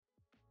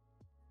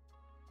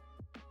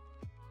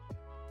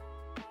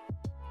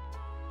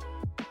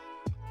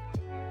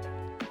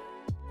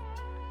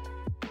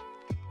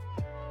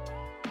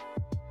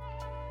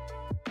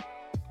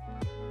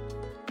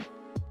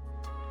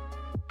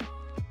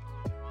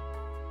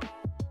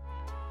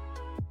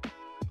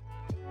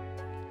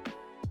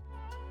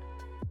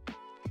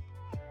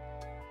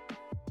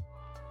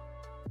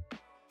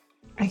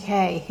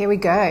Okay, here we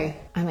go.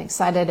 I'm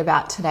excited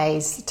about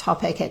today's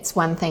topic. It's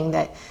one thing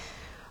that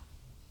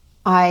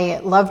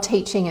I love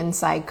teaching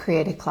inside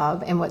Creator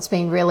Club, and what's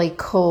been really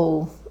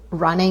cool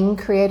running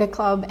Creator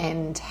Club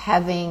and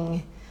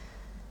having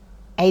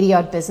 80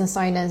 odd business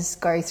owners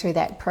go through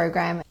that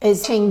program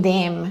is seeing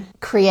them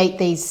create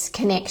these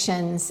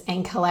connections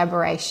and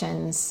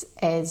collaborations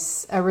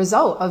as a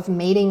result of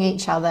meeting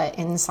each other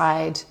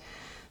inside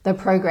the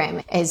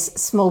program. As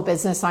small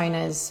business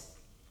owners,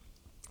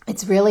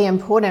 it's really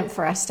important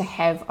for us to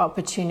have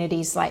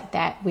opportunities like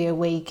that where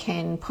we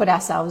can put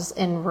ourselves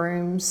in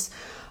rooms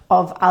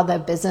of other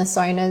business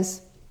owners.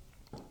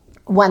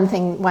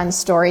 One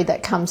story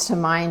that comes to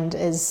mind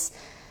is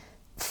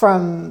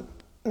from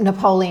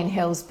Napoleon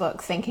Hill's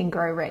book, Think and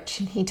Grow Rich.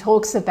 And he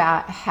talks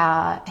about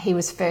how he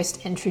was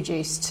first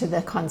introduced to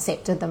the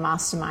concept of the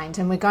mastermind.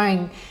 And we're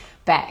going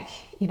back,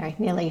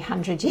 nearly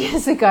 100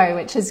 years ago,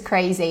 which is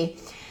crazy.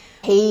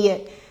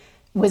 He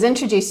was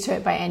introduced to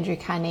it by Andrew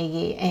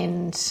Carnegie,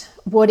 and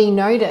what he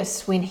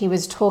noticed when he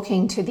was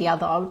talking to the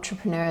other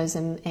entrepreneurs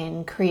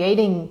and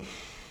creating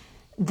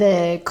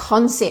the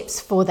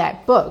concepts for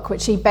that book,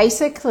 which he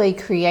basically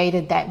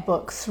created that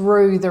book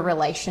through the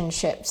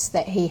relationships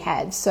that he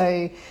had.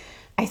 So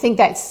I think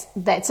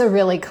that's a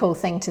really cool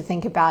thing to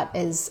think about,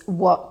 is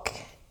what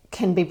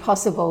can be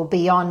possible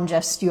beyond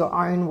just your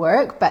own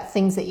work, but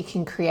things that you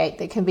can create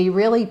that can be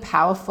really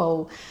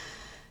powerful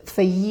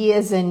for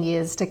years and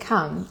years to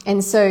come.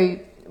 And so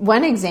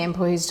one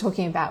example he was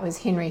talking about was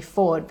Henry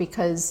Ford,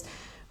 because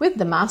with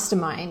the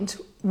mastermind,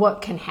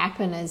 what can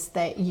happen is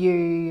that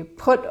you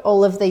put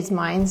all of these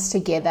minds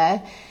together,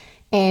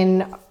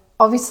 and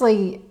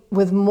obviously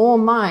with more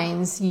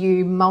minds,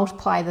 you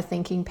multiply the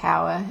thinking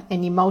power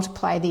and you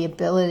multiply the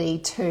ability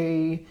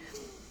to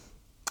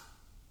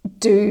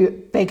do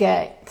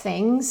bigger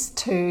things,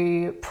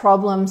 to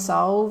problem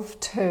solve,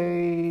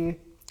 to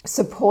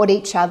support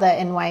each other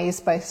in ways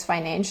both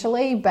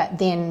financially, but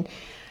then,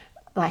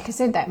 like I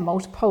said, that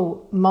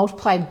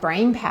multiplied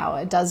brain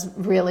power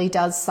really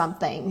does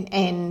something.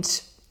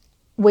 And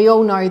we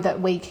all know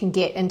that we can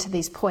get into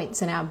these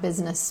points in our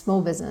business,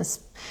 small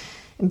business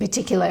in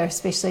particular,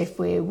 especially if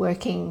we're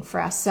working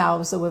for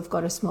ourselves or we've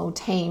got a small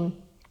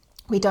team.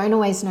 We don't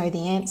always know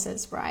the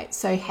answers, right?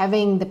 So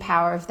having the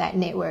power of that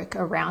network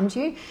around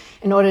you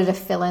in order to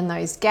fill in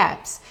those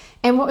gaps.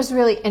 And what was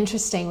really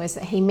interesting was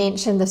that he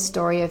mentioned the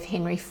story of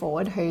Henry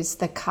Ford, who's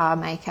the car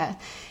maker,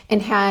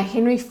 and how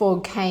Henry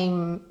Ford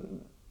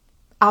came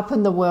up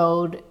in the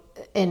world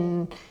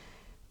in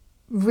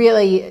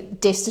really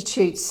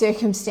destitute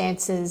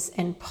circumstances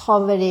and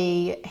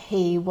poverty.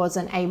 He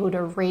wasn't able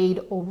to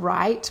read or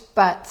write,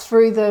 but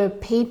through the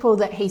people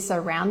that he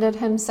surrounded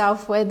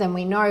himself with, and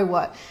we know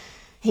what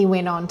he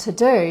went on to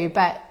do,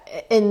 but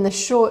in the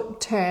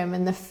short term,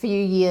 in the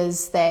few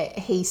years that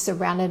he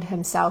surrounded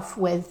himself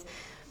with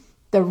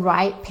the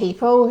right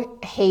people,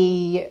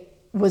 he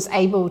was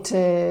able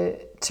to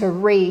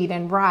read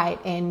and write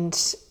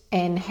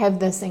and have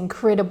this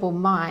incredible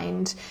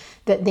mind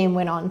that then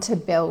went on to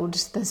build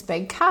this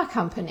big car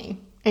company.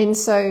 And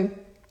so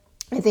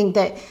I think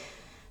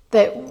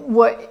that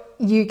what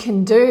you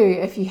can do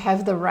if you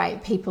have the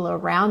right people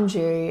around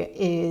you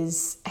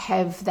is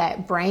have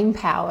that brain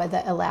power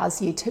that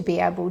allows you to be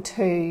able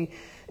to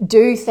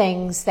do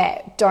things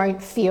that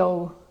don't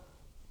feel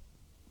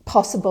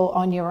possible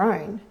on your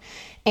own.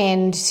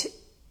 And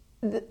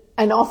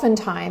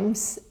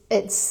oftentimes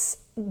it's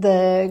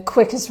the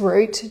quickest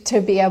route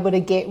to be able to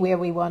get where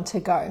we want to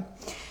go.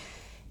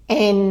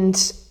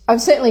 And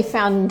I've certainly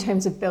found in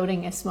terms of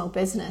building a small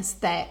business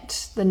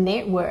that the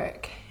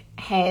network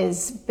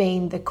has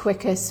been the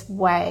quickest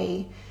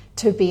way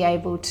to be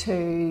able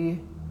to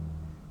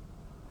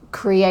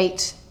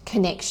create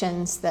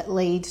connections that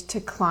lead to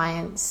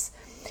clients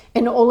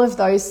and all of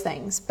those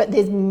things. But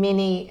there's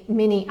many,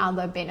 many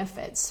other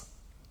benefits.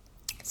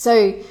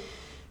 So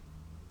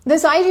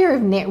this idea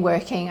of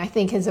networking, I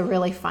think, is a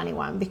really funny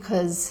one,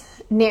 because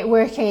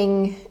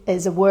networking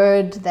is a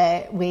word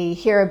that we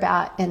hear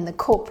about in the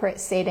corporate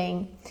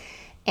setting,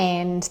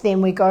 and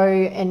then we go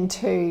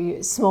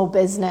into small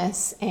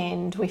business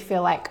and we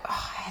feel like, I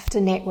have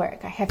to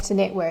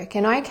network.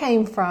 And I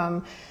came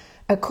from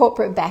a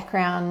corporate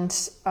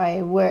background.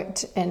 I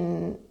worked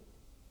in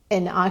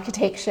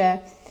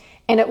architecture,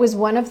 and it was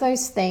one of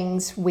those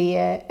things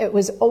where it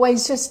was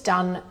always just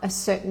done a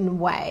certain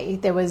way.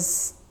 There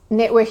was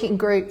networking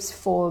groups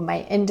for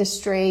my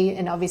industry,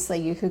 and obviously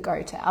you could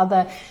go to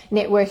other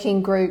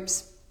networking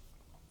groups,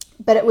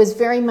 but it was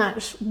very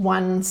much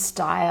one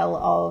style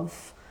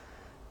of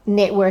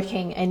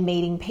networking and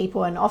meeting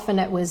people, and often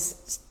it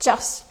was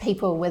just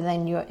people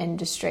within your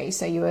industry.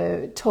 So you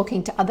were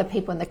talking to other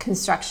people in the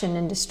construction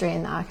industry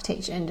and the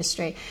architecture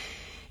industry.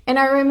 And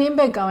I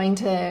remember going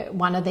to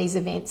one of these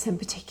events in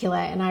particular,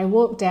 and I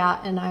walked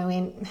out and I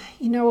went,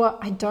 you know what,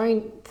 I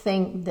don't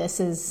think this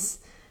is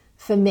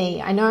for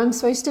me. I know I'm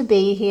supposed to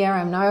be here.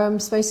 I know I'm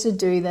supposed to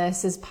do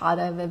this as part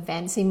of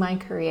advancing my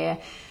career,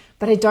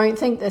 but I don't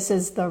think this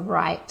is the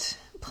right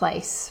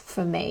place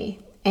for me.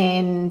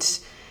 And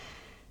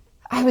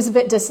I was a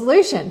bit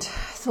disillusioned.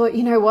 I thought,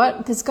 you know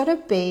what, there's got to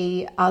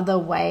be other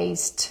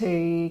ways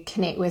to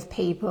connect with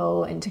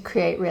people and to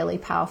create really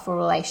powerful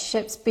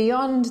relationships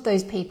beyond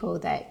those people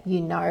that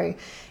you know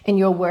in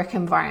your work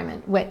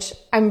environment, which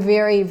I'm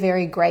very,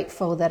 very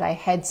grateful that I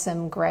had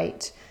some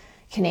great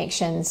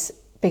connections,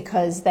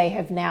 because they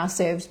have now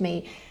served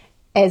me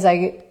as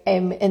I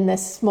am in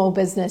this small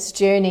business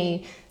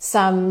journey.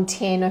 Some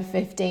 10 or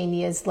 15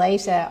 years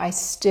later, I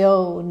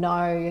still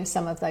know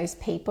some of those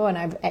people, and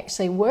I've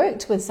actually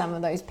worked with some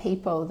of those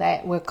people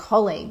that were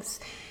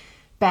colleagues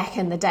back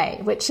in the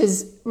day, which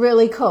is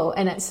really cool.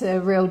 And it's a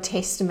real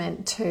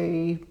testament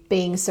to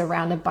being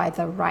surrounded by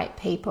the right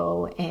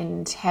people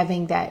and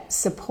having that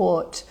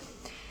support,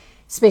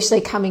 especially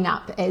coming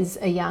up as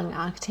a young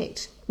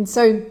architect. And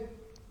so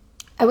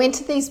I went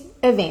to these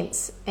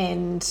events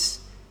and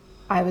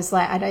I was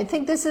like, I don't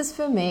think this is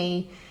for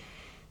me.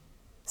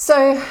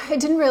 So I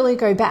didn't really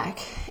go back.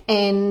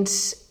 And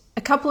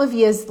a couple of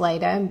years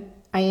later,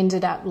 I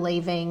ended up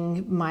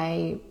leaving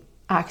my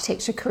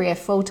architecture career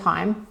full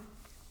time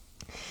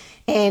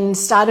and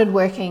started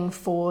working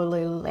for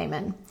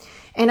Lululemon.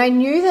 And I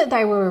knew that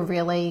they were a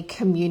really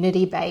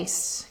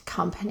community-based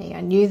company.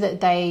 I knew that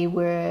they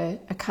were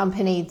a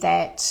company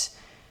that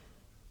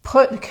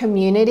put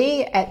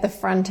community at the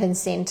front and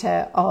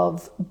center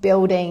of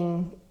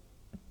building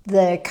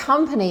the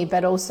company,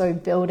 but also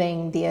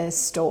building their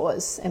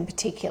stores in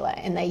particular.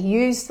 And they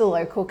used the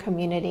local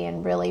community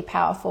in really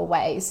powerful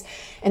ways.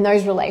 And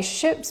those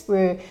relationships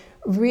were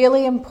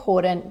really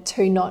important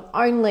to not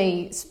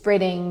only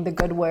spreading the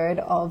good word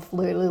of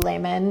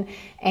Lululemon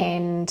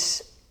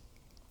and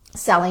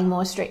selling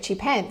more stretchy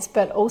pants,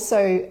 but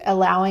also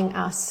allowing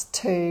us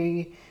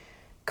to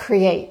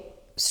create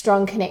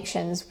strong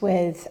connections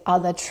with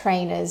other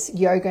trainers,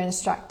 yoga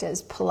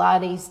instructors,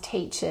 Pilates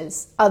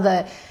teachers,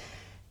 other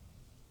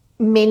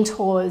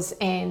mentors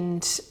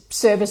and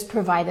service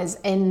providers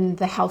in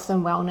the health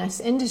and wellness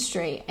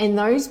industry. And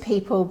those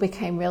people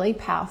became really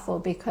powerful,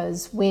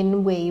 because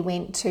when we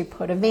went to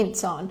put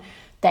events on,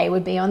 they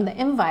would be on the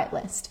invite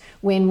list.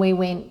 When we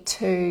went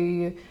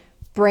to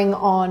bring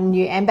on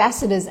new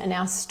ambassadors in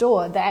our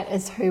store, that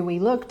is who we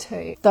look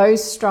to.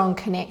 Those strong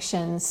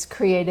connections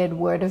created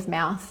word of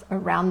mouth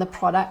around the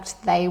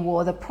product. They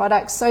wore the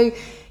product. So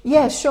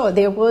yeah, sure,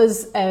 there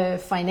was a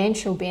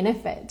financial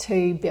benefit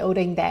to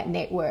building that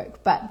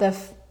network, but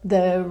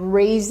the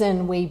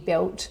reason we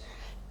built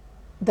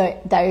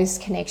those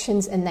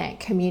connections in that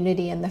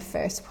community in the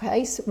first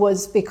place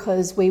was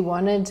because we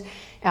wanted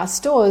our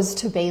stores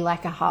to be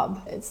like a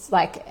hub. It's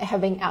like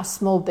having our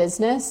small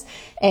business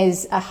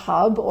as a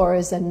hub or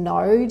as a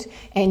node,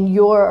 and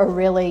you're a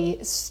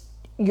really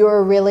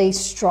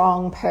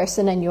strong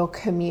person in your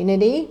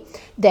community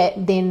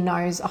that then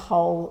knows a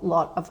whole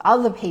lot of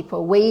other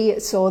people. We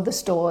saw the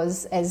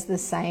stores as the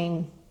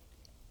same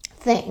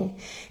thing,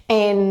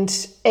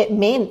 and it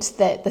meant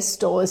that the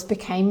stores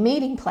became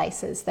meeting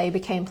places. They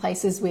became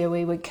places where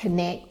we would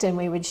connect and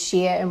we would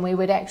share, and we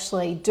would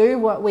actually do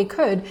what we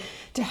could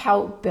to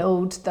help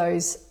build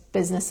those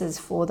businesses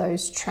for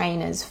those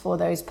trainers, for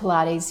those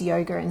Pilates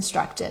yoga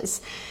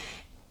instructors,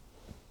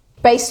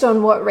 based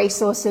on what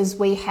resources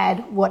we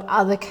had, what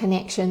other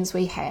connections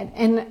we had.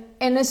 And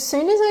as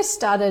soon as I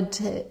started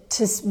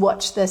to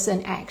watch this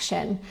in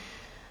action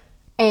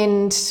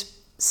and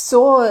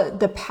saw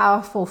the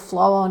powerful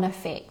flow-on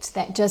effect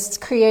that just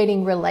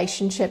creating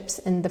relationships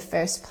in the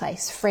first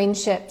place,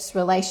 friendships,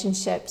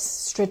 relationships,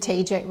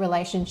 strategic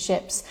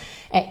relationships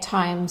at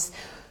times,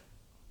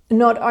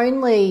 not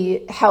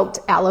only helped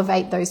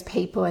elevate those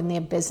people and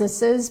their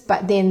businesses,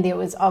 but then there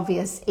was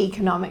obvious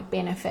economic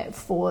benefit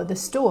for the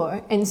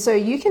store. And so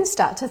you can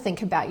start to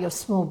think about your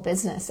small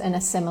business in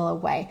a similar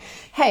way.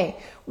 Hey,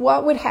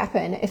 what would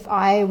happen if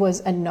I was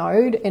a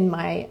node in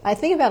I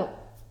think about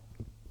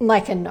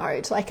like a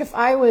node, like if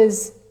I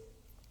was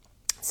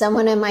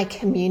someone in my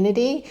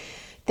community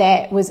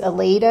that was a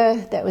leader,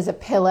 that was a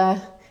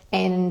pillar,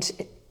 and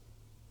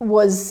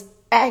was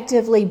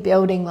actively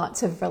building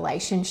lots of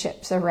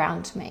relationships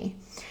around me.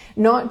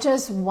 Not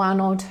just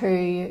one or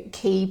two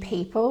key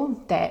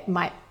people that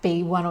might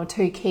be one or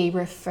two key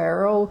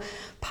referral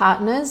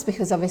partners,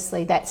 because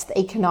obviously that's the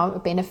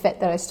economic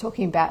benefit that I was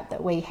talking about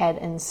that we had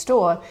in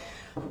store,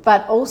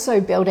 but also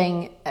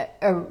building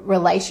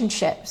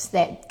relationships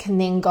that can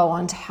then go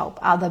on to help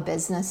other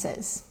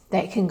businesses,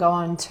 that can go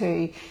on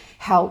to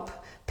help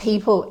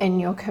people in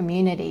your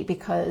community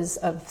because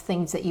of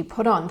things that you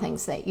put on,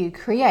 things that you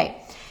create.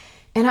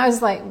 And I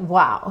was like,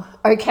 wow,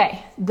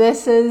 okay,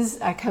 this is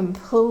a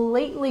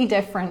completely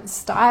different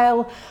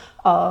style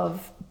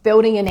of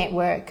building a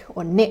network,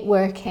 or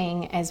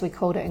networking as we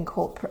called it in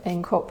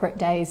corporate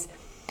days,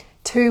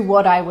 to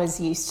what I was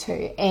used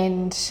to.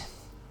 And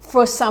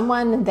for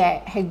someone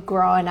that had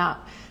grown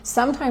up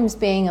sometimes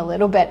being a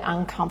little bit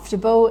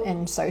uncomfortable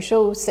in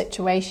social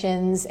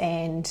situations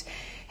and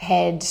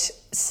had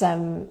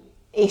some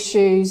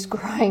issues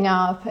growing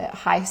up at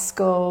high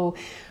school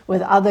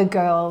with other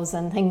girls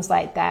and things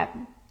like that,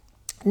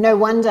 no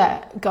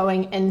wonder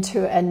going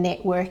into a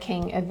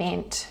networking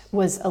event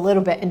was a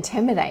little bit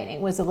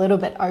intimidating, was a little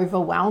bit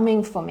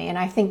overwhelming for me. And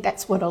I think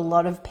that's what a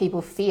lot of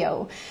people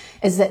feel,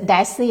 is that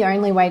that's the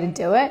only way to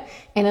do it.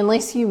 And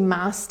unless you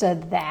master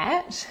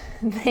that,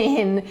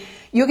 then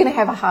you're going to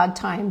have a hard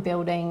time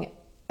building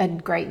a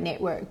great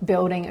network,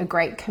 building a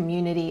great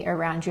community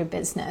around your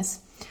business.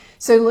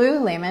 So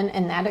Lululemon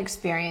and that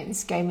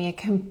experience gave me a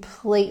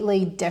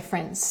completely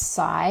different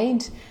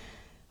side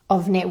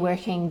of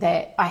networking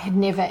that I had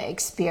never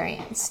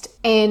experienced.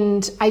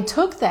 And I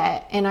took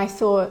that and I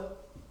thought,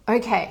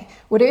 okay,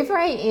 whatever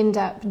I end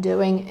up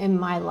doing in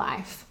my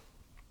life,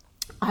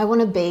 I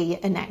want to be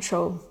a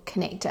natural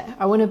connector.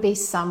 I want to be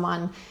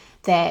someone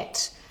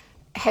that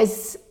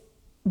has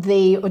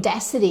the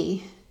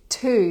audacity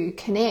to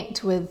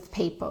connect with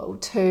people,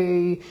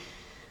 to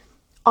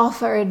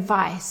offer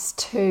advice,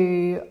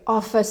 to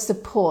offer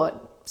support,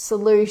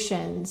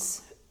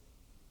 solutions,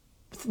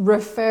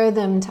 refer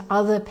them to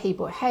other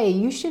people. Hey,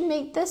 you should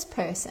meet this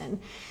person.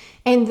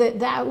 And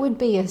that would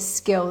be a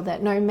skill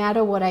that no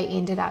matter what I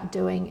ended up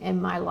doing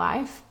in my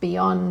life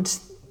beyond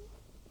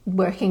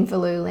working for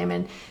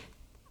Lululemon,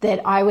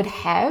 that I would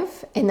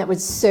have and that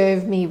would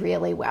serve me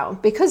really well.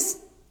 Because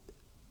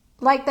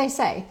like they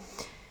say,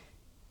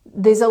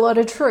 there's a lot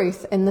of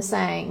truth in the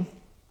saying,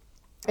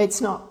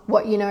 it's not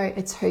what you know,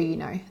 it's who you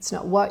know. It's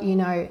not what you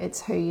know,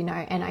 it's who you know.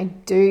 And I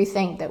do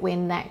think that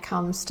when it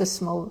comes to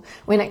small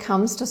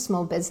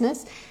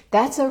business,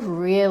 that's a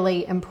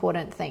really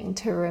important thing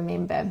to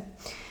remember.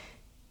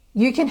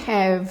 You can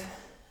have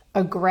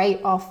a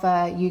great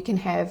offer, you can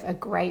have a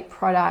great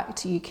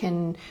product, you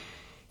can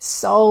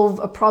solve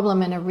a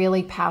problem in a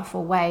really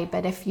powerful way,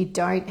 but if you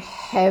don't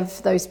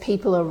have those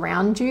people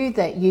around you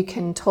that you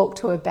can talk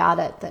to about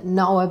it, that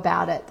know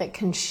about it, that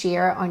can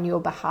share it on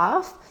your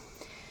behalf,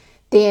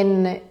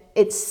 then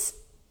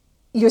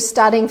you're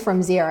starting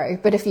from zero.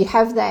 But if you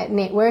have that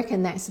network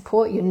and that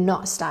support, you're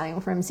not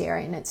starting from zero,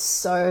 and it's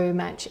so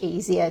much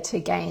easier to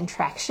gain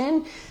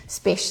traction,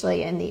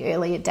 especially in the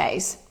earlier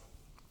days.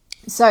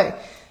 So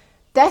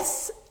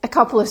that's a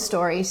couple of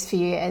stories for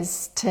you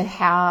as to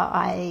how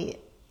I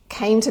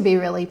came to be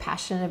really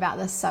passionate about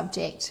this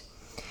subject.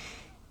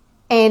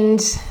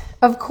 And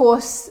of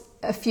course,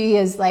 a few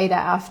years later,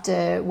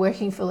 after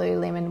working for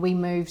Lululemon, we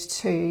moved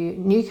to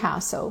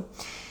Newcastle.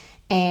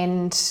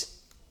 And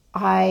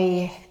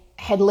I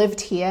had lived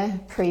here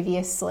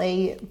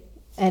previously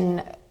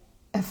in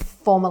a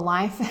former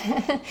life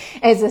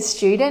as a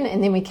student,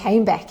 and then we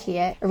came back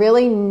here. I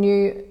really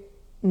knew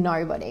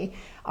nobody.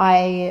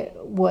 I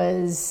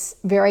was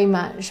very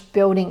much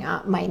building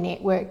up my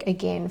network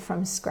again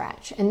from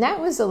scratch, and that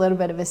was a little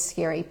bit of a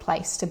scary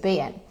place to be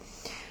in.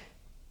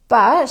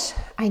 But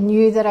I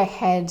knew that I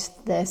had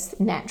this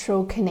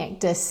natural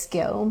connector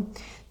skill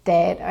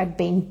that I'd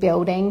been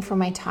building from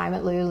my time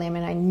at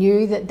Lululemon. I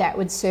knew that that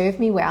would serve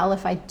me well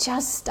if I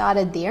just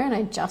started there and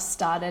I just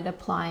started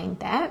applying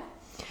that,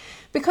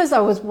 because I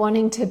was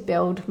wanting to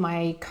build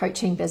my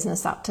coaching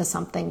business up to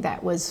something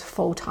that was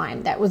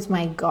full-time. That was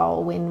my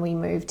goal when we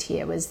moved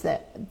here, was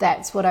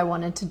that's what I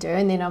wanted to do.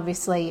 And then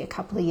obviously a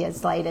couple of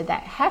years later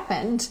that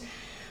happened,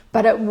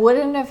 but it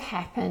wouldn't have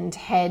happened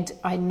had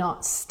I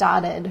not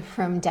started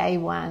from day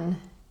one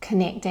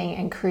connecting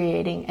and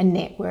creating a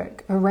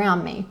network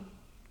around me.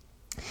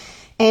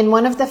 And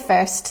one of the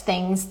first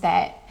things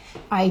that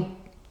I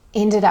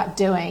ended up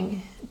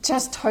doing,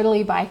 just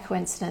totally by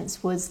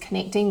coincidence, was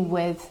connecting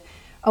with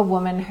a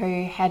woman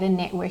who had a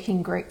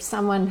networking group.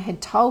 Someone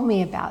had told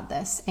me about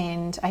this,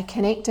 and I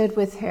connected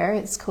with her.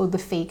 It's called the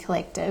Fee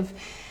Collective.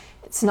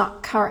 It's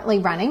not currently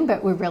running,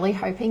 but we're really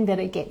hoping that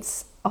it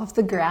gets off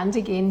the ground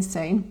again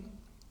soon.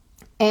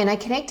 And I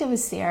connected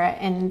with Sarah,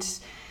 and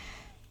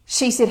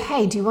she said,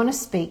 hey, do you want to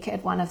speak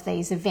at one of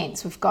these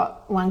events? We've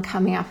got one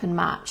coming up in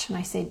March. And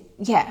I said,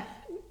 yeah,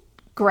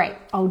 great,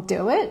 I'll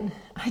do it.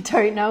 I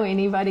don't know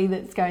anybody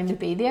that's going to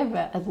be there,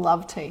 but I'd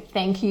love to.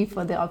 Thank you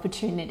for the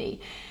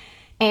opportunity.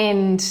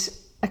 And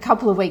a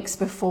couple of weeks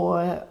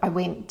before I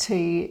went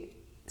to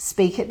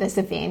speak at this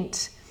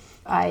event,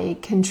 I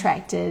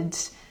contracted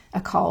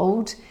a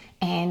cold,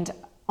 and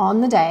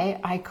on the day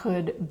I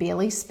could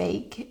barely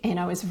speak, and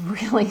I was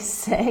really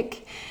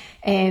sick,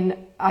 and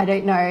I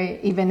don't know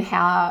even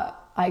how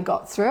I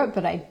got through it,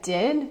 but I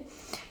did.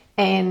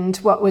 And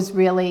what was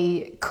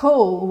really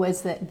cool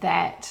was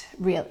that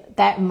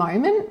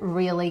moment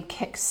really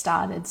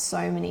kick-started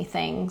so many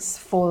things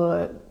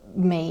for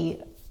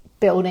me,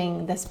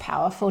 building this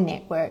powerful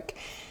network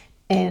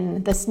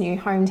in this new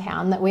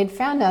hometown that we'd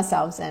found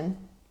ourselves in.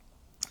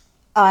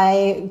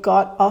 I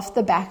got off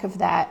the back of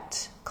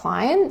that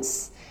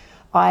clients.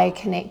 I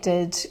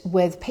connected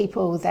with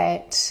people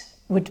that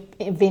would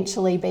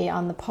eventually be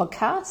on the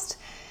podcast.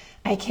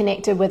 I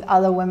connected with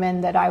other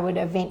women that I would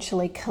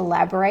eventually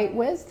collaborate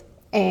with,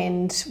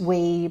 and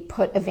we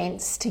put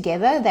events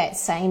together that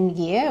same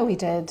year. We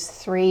did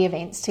 3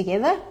 events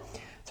together,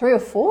 3 or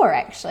 4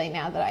 actually,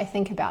 now that I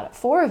think about it,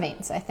 4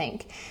 events I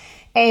think.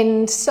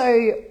 And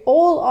so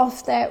all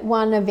off that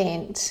one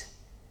event,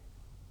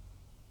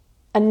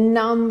 a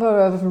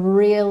number of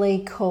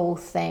really cool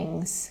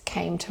things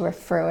came to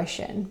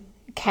fruition,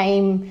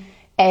 came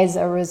as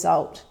a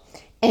result.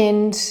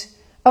 And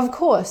of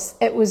course,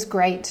 it was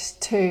great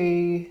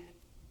to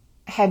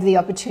have the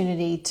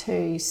opportunity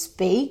to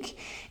speak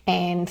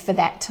and for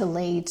that to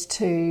lead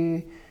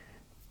to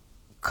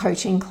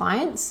coaching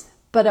clients.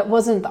 But it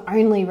wasn't the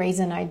only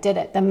reason I did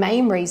it. The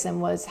main reason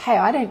was, hey,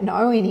 I don't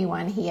know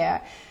anyone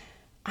here.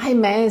 I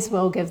may as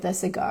well give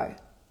this a go.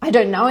 I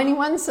don't know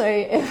anyone, so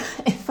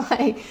if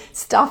I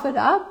stuff it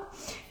up,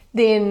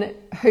 then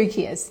who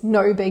cares?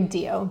 No big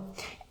deal.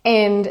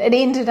 And it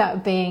ended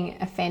up being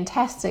a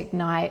fantastic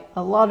night,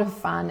 a lot of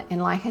fun.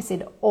 And like I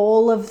said,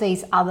 all of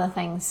these other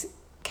things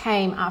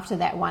came after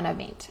that one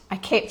event. I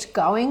kept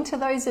going to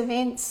those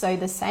events, so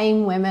the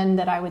same women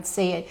that I would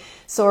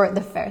saw at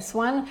the first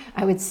one,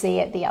 I would see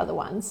at the other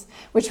ones,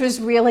 which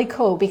was really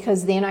cool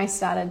because then I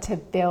started to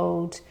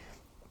build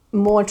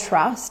more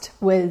trust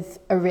with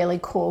a really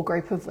core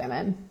group of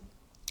women.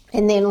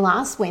 And then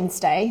last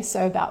Wednesday,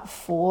 so about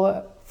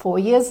over 4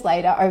 years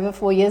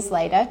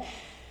later,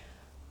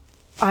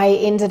 I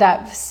ended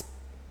up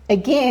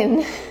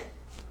again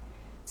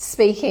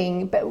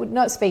speaking, but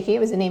not speaking, it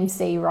was an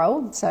MC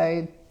role,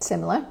 so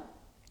similar,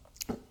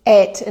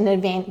 at an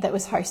event that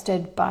was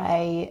hosted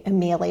by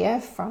Amelia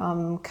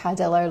from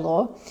Cardillo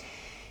Law.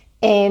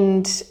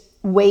 And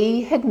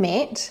we had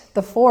met,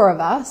 the four of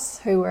us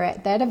who were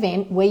at that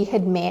event, we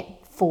had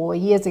met 4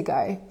 years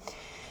ago.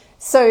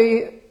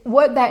 So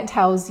what that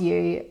tells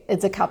you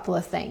is a couple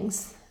of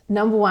things.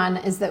 Number one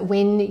is that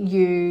when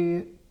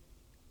you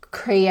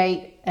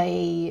create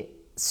a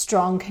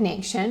strong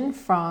connection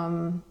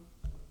from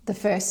the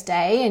first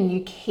day and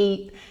you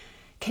keep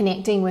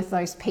connecting with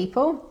those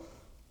people,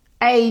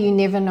 A, you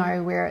never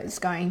know where it's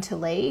going to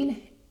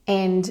lead,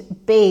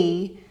 and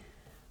B,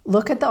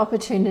 look at the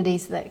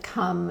opportunities that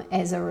come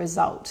as a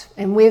result.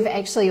 And we've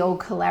actually all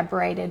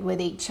collaborated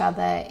with each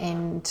other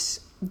and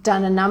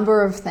done a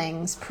number of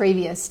things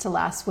previous to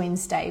last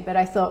Wednesday, but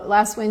I thought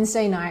last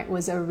Wednesday night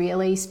was a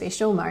really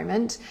special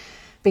moment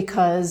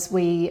because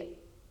we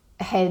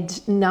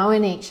had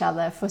known each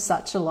other for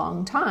such a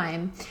long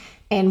time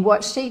and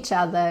watched each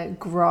other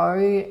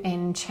grow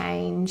and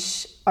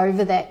change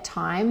over that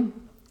time,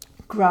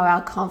 grow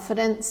our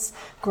confidence,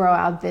 grow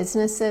our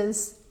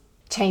businesses,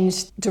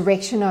 change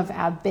direction of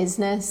our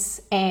business.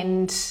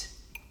 And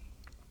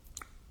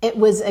it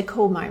was a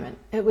cool moment.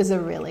 It was a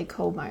really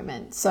cool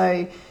moment.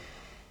 So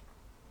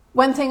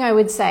one thing I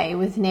would say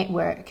with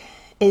network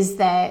is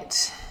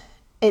that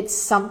it's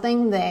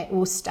something that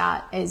will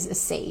start as a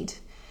seed.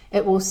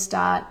 It will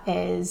start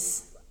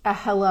as a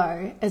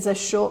hello, as a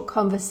short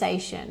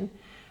conversation.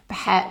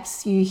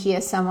 Perhaps you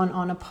hear someone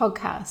on a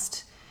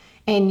podcast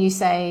and you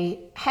say,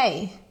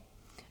 hey,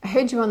 I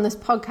heard you on this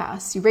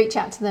podcast. You reach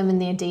out to them in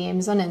their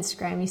DMs on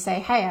Instagram. You say,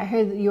 hey, I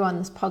heard you on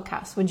this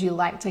podcast. Would you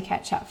like to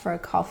catch up for a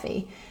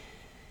coffee?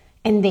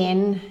 And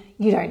then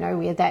you don't know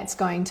where that's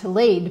going to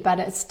lead, but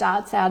it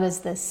starts out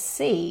as this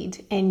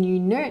seed and you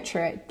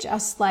nurture it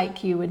just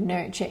like you would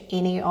nurture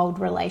any old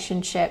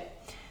relationship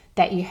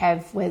that you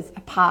have with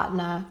a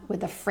partner,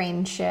 with a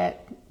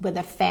friendship, with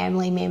a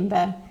family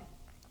member.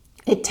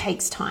 It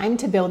takes time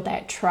to build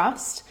that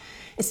trust,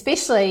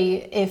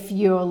 especially if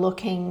you're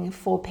looking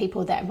for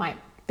people that might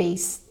be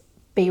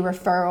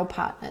referral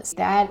partners.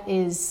 That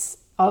is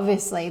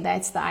obviously,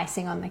 that's the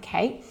icing on the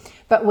cake.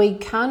 But we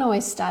can't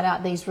always start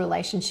out these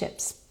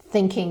relationships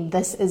thinking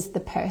this is the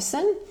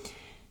person.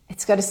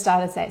 It's got to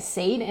start as that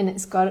seed and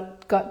it's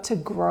got to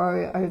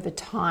grow over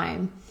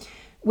time.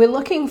 We're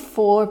looking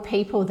for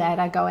people that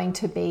are going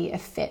to be a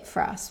fit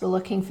for us. We're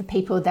looking for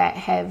people that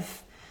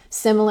have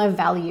similar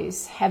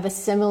values, have a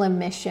similar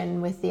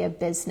mission with their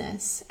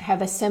business,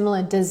 have a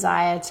similar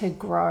desire to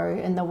grow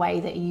in the way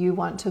that you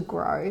want to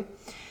grow.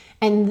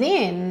 And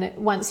then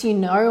once you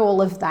know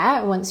all of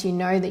that, once you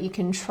know that you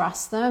can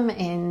trust them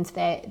and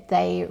that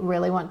they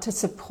really want to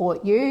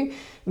support you,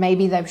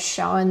 maybe they've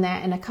shown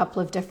that in a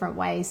couple of different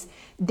ways,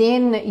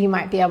 then you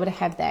might be able to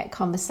have that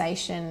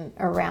conversation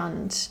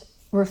around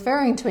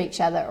referring to each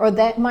other, or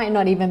that might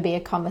not even be a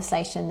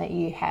conversation that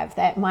you have.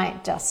 That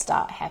might just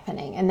start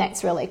happening, and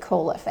that's really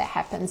cool if it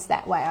happens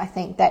that way. I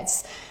think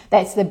that's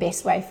the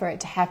best way for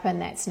it to happen.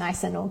 That's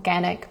nice and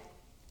organic.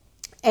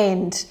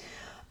 And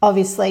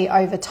obviously,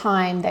 over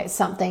time, that's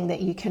something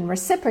that you can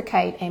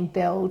reciprocate and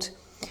build.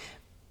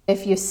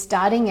 If you're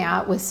starting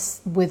out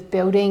with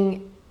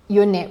building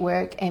your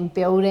network and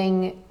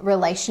building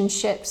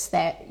relationships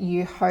that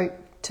you hope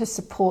to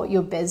support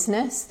your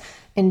business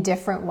in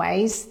different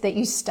ways, that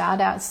you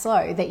start out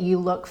slow, that you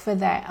look for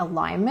that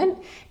alignment,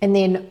 and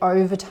then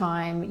over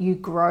time, you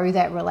grow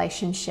that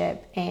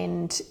relationship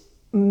and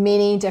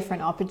many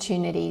different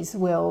opportunities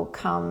will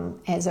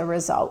come as a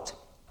result.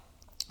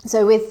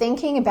 So we're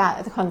thinking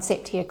about the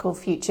concept here called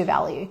future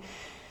value,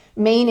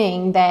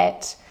 meaning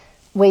that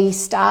we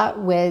start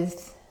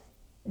with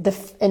the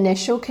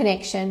initial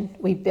connection,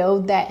 we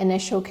build that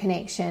initial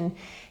connection,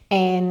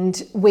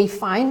 and we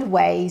find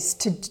ways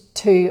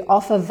to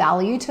offer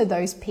value to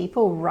those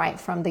people right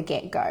from the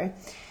get-go.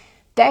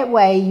 That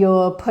way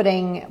you're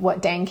putting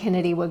what Dan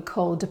Kennedy would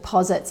call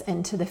deposits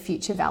into the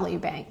future value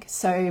bank.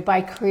 So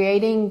by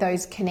creating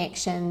those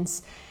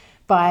connections,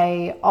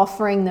 by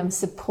offering them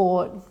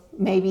support,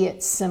 maybe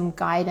it's some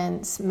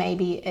guidance,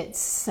 maybe it's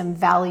some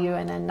value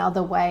in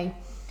another way,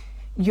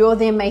 you're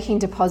then making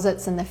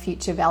deposits in the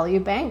future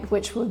value bank,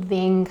 which will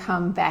then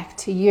come back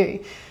to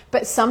you.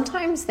 But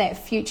sometimes that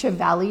future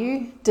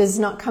value does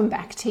not come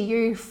back to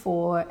you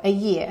for a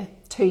year,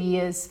 2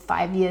 years,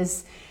 5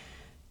 years,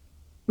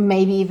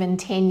 maybe even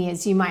 10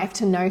 years. You might have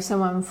to know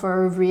someone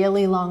for a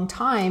really long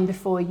time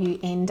before you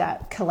end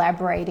up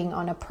collaborating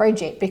on a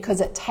project,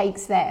 because it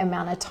takes that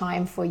amount of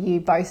time for you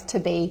both to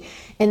be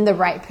in the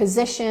right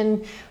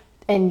position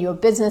in your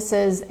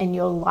businesses, in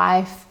your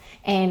life,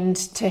 and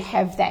to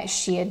have that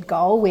shared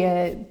goal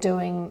where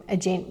doing a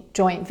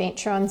joint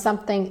venture on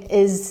something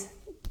is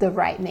the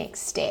right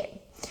next step.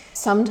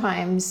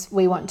 Sometimes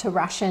we want to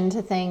rush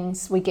into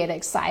things, we get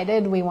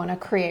excited, we want to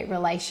create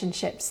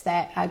relationships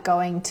that are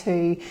going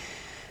to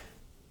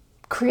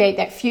create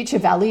that future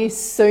value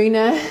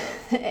sooner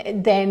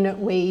than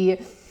we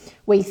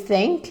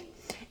think.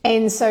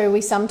 And so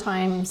we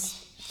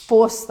sometimes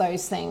force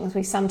those things.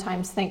 We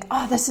sometimes think,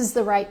 oh, this is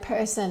the right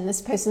person, this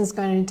person's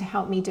going to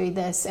help me do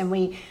this, and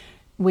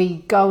we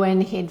go in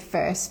head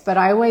first. But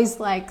I always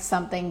like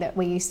something that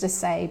we used to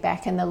say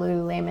back in the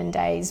Lululemon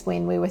days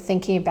when we were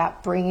thinking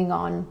about bringing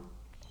on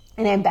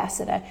an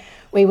ambassador.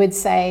 We would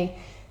say,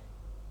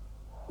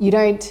 you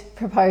don't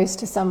propose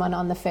to someone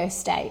on the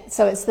first date.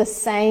 So it's the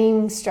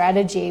same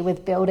strategy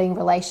with building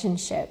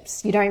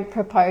relationships. You don't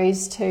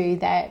propose to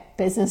that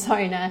business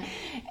owner,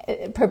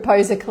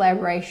 propose a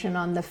collaboration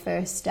on the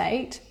first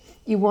date.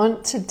 You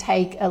want to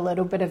take a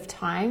little bit of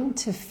time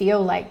to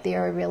feel like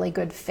they're a really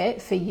good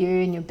fit for you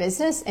and your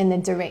business and the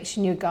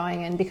direction you're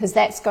going in, because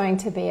that's going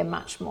to be a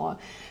much more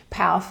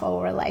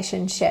powerful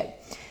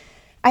relationship.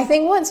 I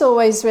think what's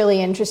always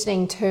really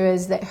interesting too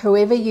is that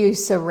whoever you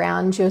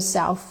surround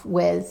yourself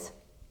with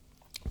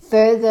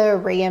further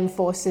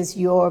reinforces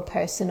your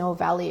personal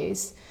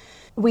values.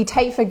 We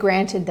take for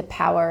granted the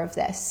power of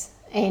this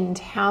and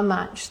how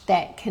much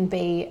that can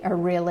be a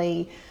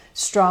really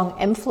strong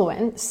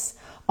influence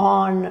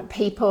on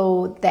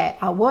people that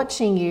are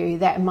watching you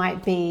that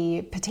might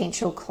be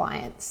potential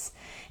clients.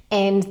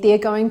 And they're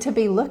going to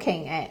be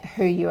looking at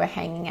who you are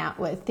hanging out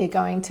with. They're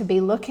going to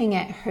be looking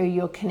at who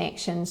your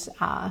connections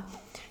are.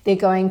 They're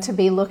going to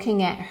be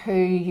looking at who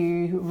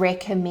you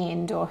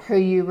recommend or who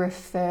you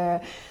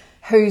refer,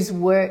 whose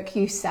work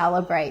you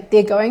celebrate.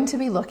 They're going to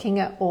be looking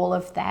at all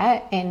of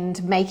that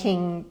and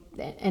making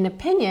an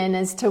opinion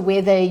as to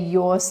whether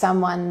you're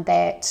someone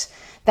that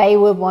they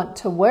would want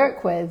to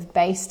work with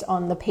based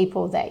on the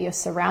people that you're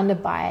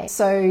surrounded by.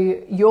 So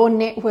your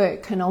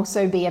network can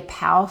also be a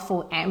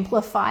powerful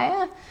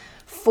amplifier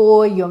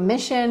for your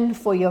mission,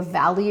 for your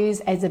values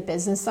as a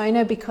business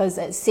owner, because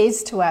it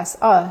says to us,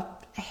 oh,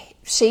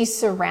 she's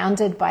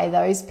surrounded by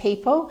those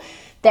people.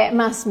 That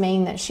must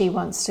mean that she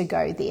wants to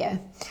go there.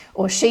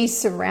 Or she's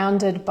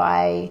surrounded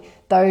by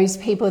those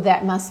people.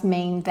 That must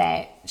mean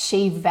that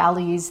she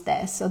values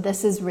this, or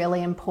this is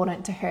really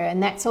important to her.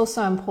 And that's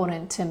also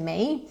important to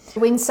me.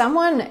 When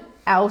someone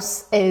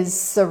else is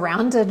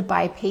surrounded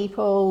by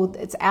people,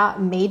 it's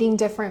out meeting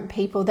different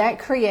people, that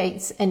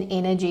creates an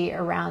energy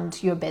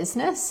around your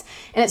business.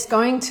 And it's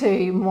going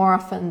to, more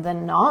often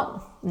than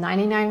not,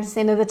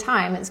 99% of the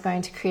time, it's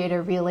going to create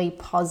a really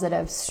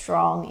positive,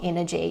 strong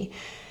energy.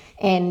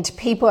 And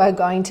people are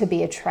going to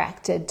be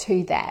attracted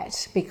to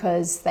that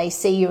because they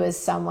see you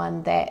as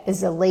someone that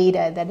is a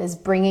leader, that is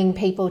bringing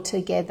people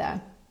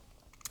together.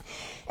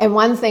 And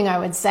one thing I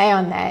would say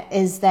on that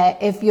is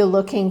that if you're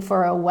looking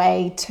for a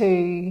way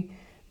to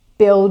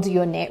build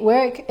your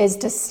network, is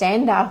to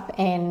stand up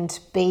and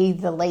be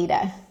the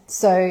leader.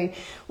 So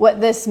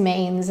what this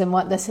means and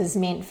what this has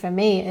meant for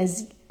me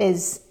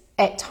is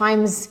at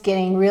times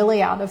getting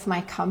really out of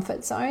my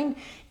comfort zone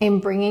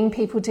and bringing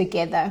people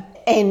together.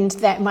 And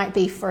that might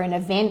be for an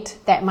event,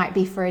 that might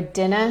be for a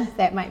dinner,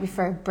 that might be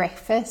for a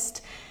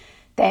breakfast,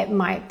 that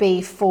might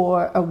be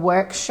for a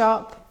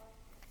workshop,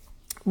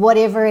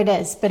 whatever it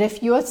is. But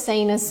if you're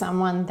seen as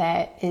someone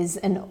that is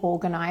an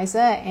organizer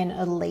and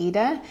a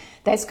leader,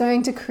 that's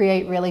going to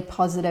create really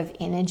positive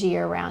energy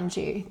around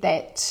you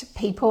that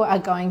people are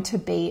going to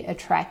be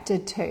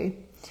attracted to.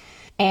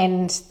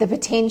 And the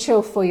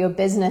potential for your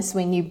business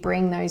when you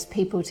bring those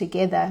people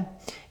together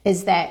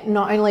is that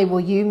not only will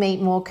you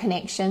meet more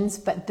connections,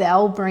 but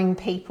they'll bring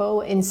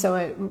people. And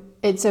so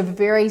it's a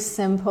very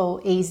simple,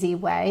 easy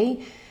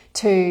way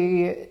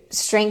to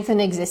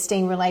strengthen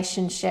existing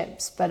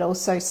relationships, but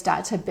also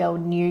start to build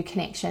new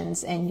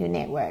connections in your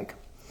network.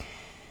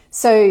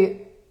 So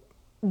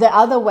the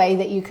other way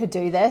that you could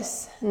do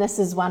this, and this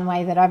is one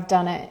way that I've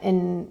done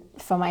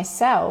it for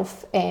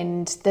myself,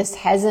 and this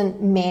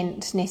hasn't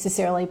meant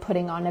necessarily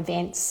putting on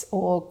events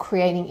or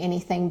creating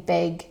anything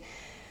big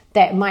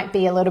that might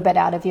be a little bit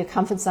out of your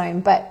comfort zone,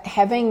 but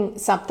having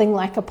something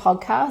like a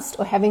podcast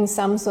or having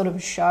some sort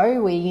of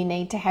show where you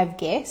need to have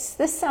guests.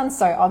 This sounds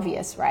so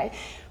obvious, right?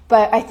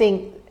 But I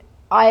think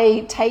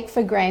I take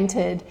for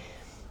granted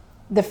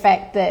the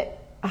fact that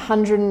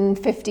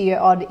 150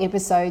 odd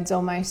episodes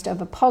almost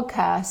of a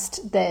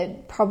podcast,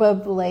 that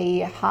probably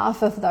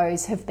half of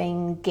those have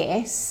been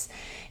guests.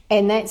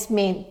 And that's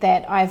meant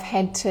that I've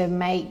had to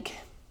make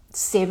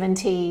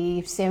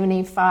 70,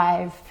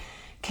 75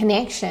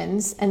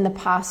 connections in the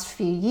past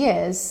few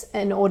years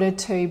in order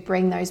to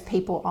bring those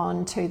people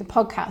on to the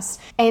podcast.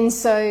 And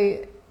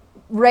so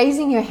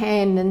raising your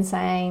hand and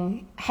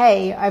saying,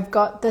 hey, I've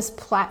got this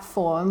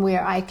platform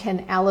where I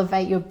can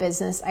elevate your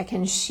business, I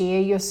can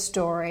share your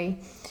story,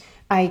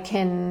 I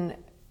can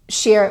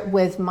share it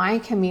with my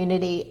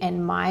community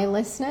and my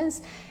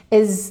listeners,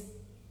 is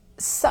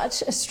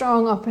such a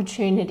strong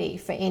opportunity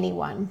for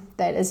anyone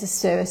that is a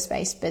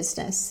service-based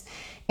business.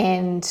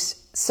 And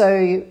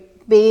so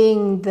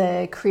being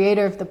the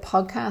creator of the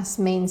podcast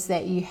means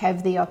that you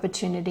have the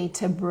opportunity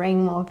to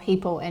bring more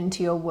people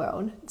into your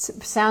world. It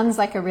sounds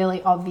like a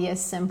really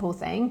obvious, simple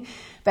thing,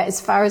 but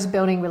as far as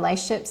building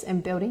relationships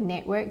and building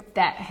network,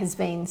 that has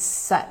been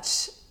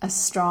such a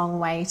strong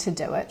way to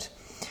do it.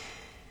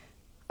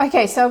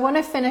 Okay, so I want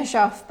to finish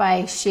off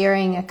by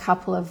sharing a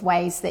couple of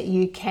ways that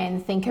you can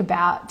think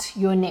about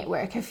your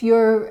network. If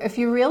you're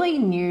really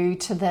new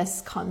to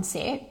this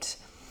concept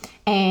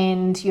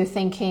and you're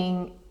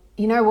thinking,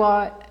 you know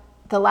what,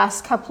 the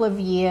last couple of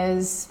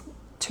years,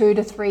 2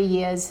 to 3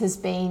 years, has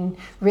been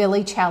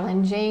really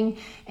challenging,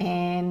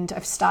 and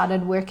I've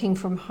started working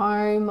from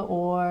home,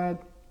 or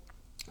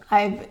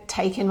I've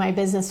taken my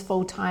business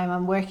full time,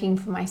 I'm working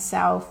for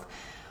myself.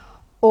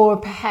 Or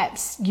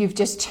perhaps you've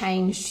just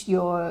changed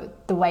the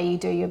way you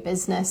do your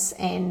business,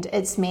 and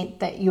it's meant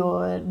that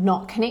you're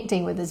not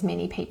connecting with as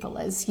many people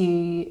as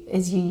you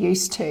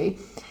used to.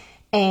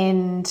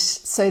 And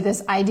so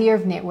this idea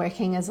of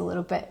networking is a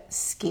little bit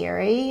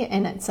scary,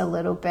 and it's a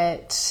little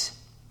bit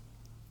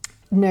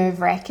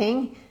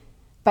nerve-wracking,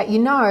 but you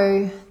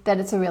know that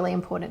it's a really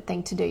important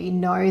thing to do. You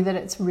know that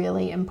it's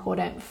really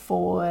important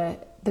for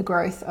the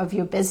growth of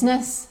your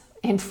business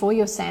and for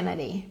your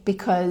sanity,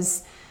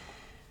 because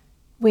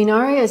we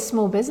know as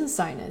small business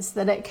owners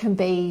that it can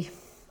be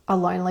a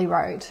lonely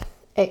road.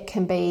 It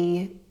can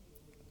be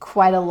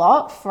quite a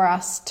lot for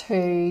us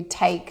to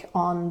take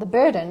on the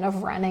burden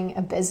of running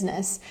a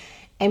business,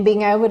 and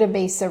being able to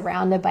be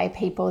surrounded by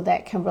people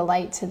that can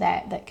relate to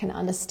that can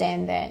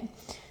understand that.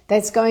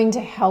 That's going to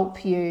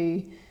help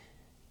you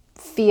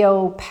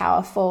feel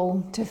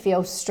powerful, to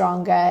feel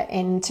stronger,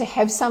 and to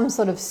have some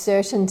sort of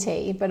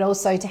certainty, but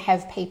also to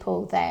have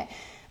people that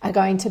are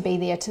going to be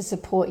there to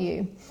support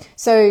you.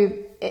 So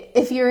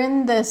if you're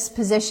in this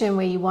position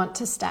where you want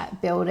to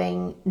start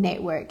building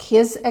network,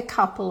 here's a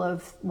couple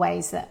of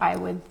ways that I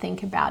would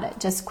think about it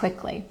just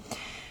quickly.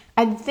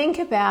 I'd think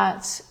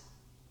about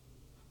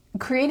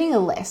creating a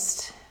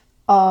list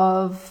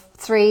of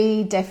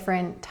 3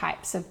 different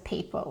types of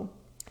people.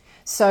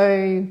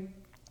 So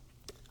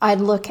I'd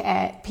look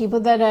at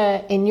people that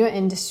are in your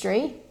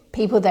industry,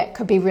 people that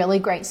could be really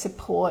great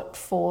support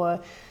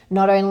for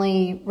not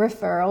only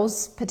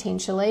referrals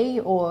potentially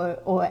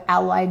or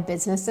allied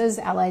businesses,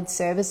 allied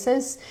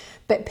services,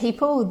 but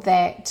people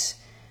that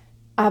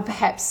are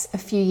perhaps a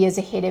few years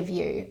ahead of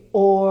you,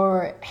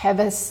 or have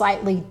a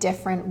slightly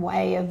different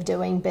way of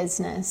doing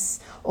business,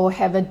 or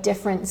have a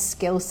different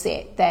skill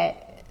set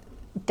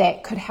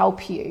that could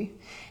help you.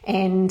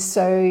 And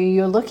so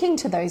you're looking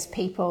to those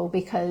people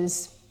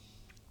because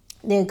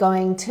they're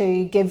going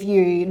to give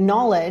you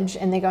knowledge,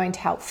 and they're going to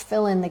help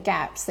fill in the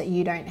gaps that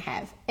you don't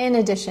have, in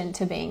addition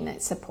to being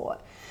that support.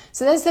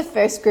 So that's the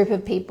first group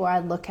of people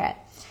I'd look at.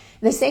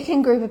 The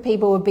second group of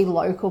people would be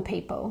local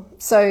people.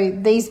 So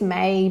these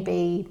may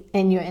be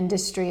in your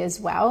industry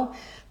as well,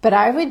 but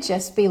I would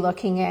just be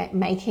looking at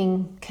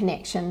making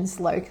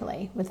connections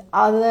locally with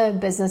other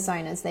business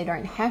owners. They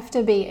don't have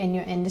to be in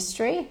your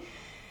industry,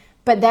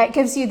 but that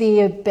gives you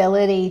the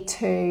ability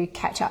to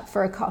catch up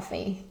for a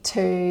coffee,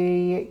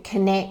 to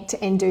connect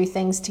and do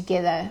things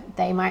together.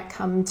 They might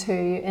come to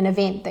an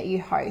event that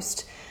you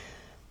host.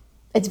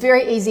 It's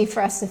very easy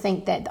for us to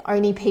think that the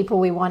only people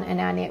we want in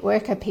our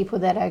network are people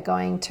that are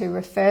going to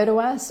refer to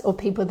us, or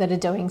people that are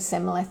doing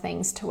similar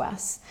things to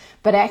us.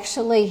 But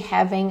actually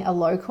having a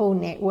local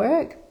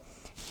network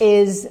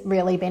is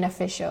really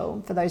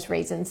beneficial for those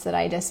reasons that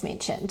I just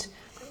mentioned.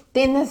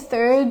 Then the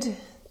third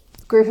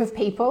group of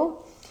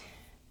people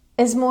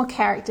is more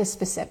character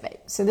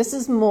specific. So this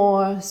is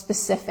more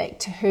specific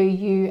to who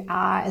you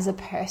are as a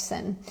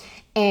person.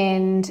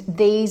 And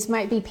these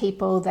might be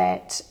people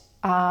that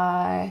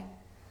are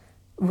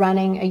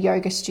running a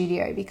yoga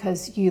studio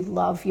because you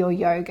love your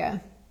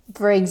yoga.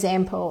 For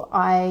example,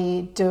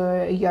 I do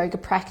a yoga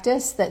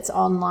practice that's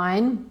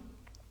online,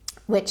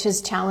 which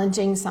is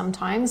challenging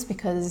sometimes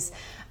because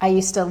I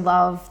used to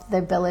love the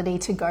ability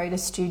to go to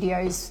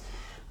studios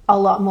a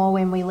lot more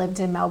when we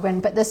lived in Melbourne.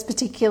 But this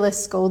particular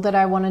school that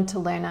I wanted to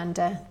learn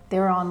under,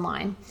 they're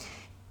online.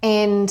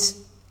 And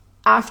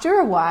after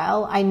a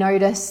while, I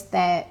noticed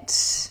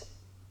that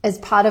as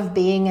part of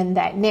being in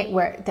that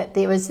network, that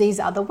there was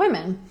these other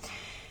women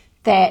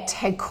that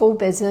had cool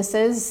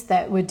businesses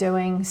that were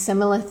doing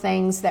similar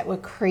things, that were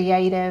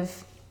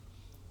creative.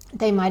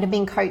 They might have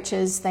been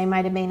coaches, they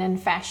might have been in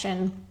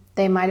fashion,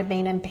 they might have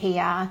been in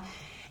PR,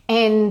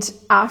 And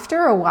after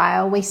a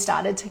while, we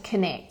started to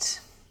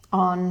connect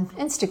on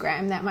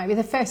Instagram. That might be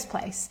the first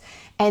place.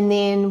 And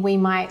then we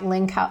might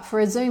link up for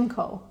a Zoom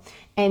call.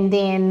 And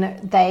then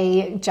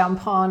they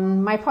jump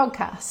on my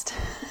podcast.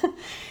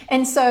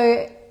 And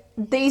so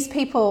these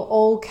people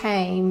all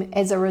came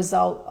as a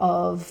result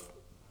of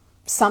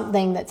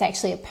something that's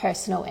actually a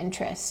personal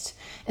interest.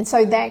 And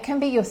so that can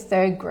be your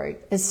third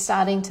group, is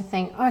starting to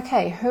think,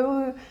 okay,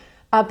 who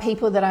are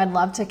people that I'd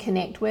love to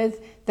connect with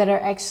that are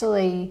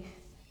actually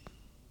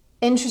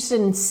interested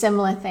in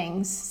similar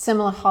things,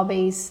 similar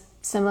hobbies,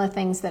 similar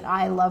things that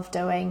I love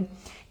doing.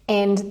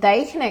 And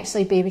they can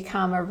actually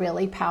become a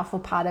really powerful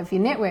part of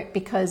your network,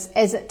 because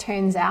as it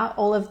turns out,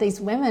 all of these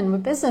women were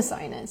business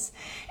owners.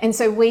 And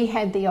so we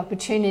had the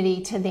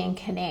opportunity to then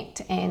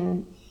connect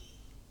and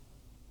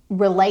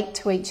relate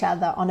to each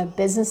other on a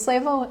business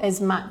level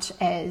as much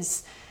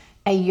as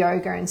a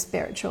yoga and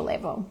spiritual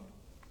level.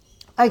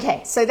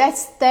 Okay, so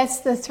that's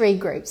the three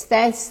groups.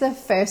 That's the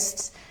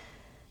first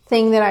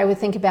thing that I would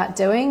think about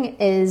doing,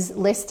 is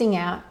listing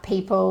out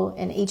people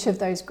in each of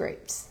those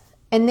groups.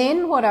 And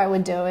then what I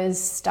would do is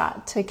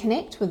start to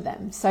connect with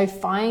them. So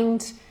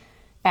find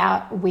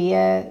out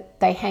where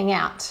they hang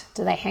out.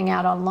 Do they hang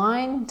out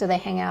online? Do they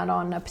hang out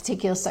on a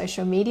particular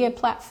social media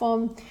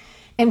platform?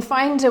 And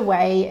find a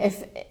way,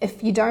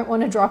 if you don't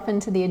want to drop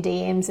into their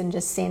DMs and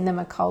just send them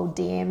a cold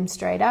DM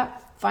straight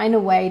up, find a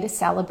way to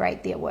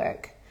celebrate their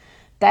work.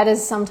 That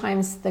is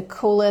sometimes the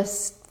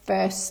coolest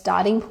first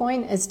starting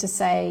point, is to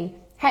say,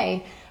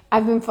 hey,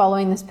 I've been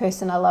following this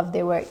person, I love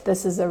their work,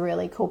 this is a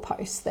really cool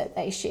post that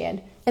they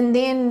shared. And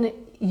then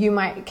you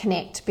might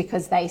connect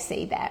because they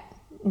see that.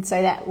 And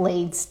so that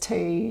leads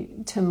to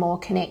more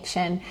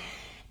connection.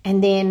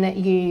 And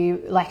then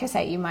you, like I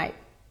say, you might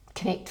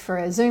connect for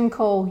a Zoom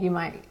call, you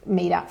might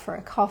meet up for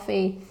a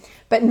coffee,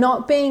 but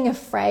not being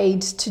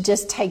afraid to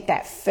just take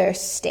that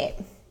first step.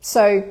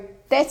 So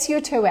that's your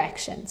two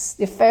actions.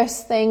 The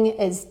first thing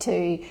is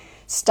to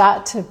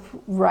start to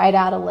write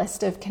out a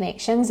list of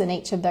connections in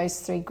each of those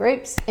three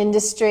groups: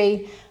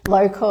 industry,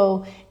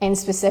 local, and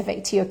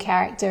specific to your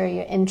character or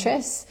your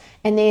interests.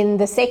 And then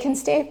the second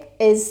step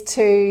is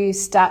to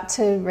start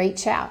to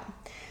reach out,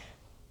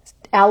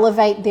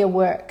 elevate their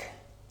work,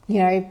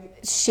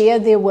 share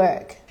their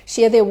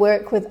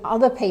work with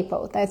other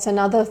people. That's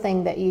another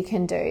thing that you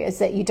can do, is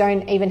that you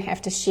don't even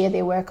have to share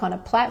their work on a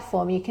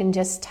platform. You can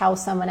just tell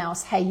someone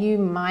else, hey, you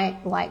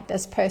might like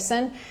this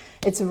person.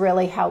 It's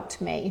really helped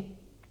me.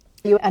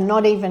 You are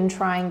not even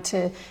trying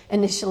to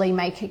initially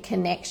make a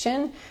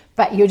connection,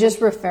 but you're just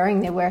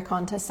referring their work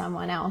onto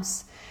someone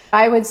else.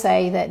 I would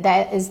say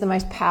that is the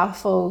most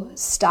powerful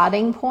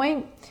starting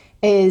point,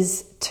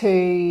 is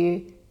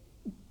to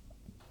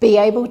be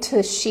able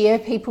to share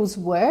people's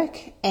work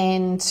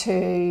and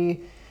to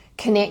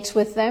connect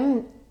with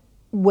them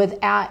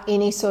without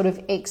any sort of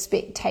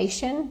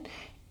expectation,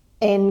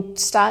 and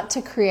start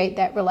to create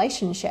that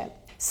relationship.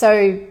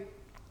 So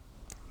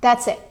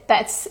that's it.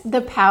 That's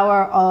the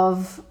power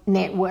of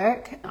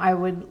network. I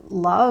would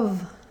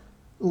love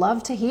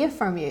to hear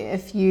from you.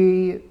 If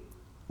you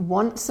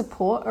want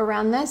support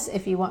around this,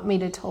 if you want me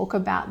to talk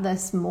about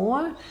this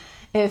more,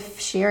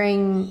 if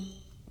sharing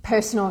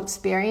personal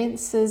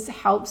experiences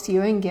helps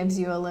you and gives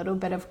you a little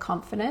bit of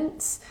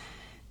confidence,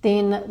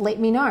 then let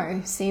me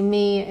know. Send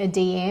me a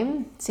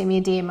DM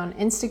on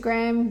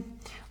Instagram,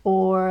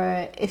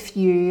 or if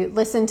you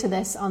listen to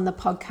this on the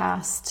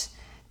podcast,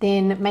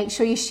 then make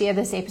sure you share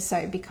this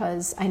episode,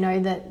 because I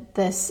know that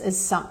this is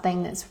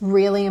something that's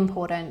really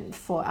important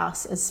for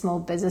us as small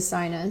business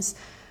owners,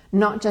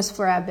 not just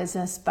for our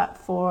business, but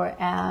for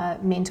our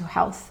mental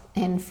health,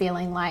 and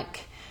feeling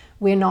like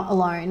we're not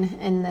alone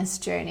in this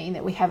journey,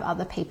 that we have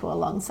other people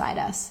alongside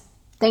us.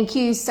 Thank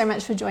you so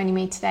much for joining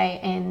me today,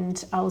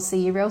 and I'll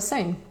see you real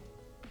soon.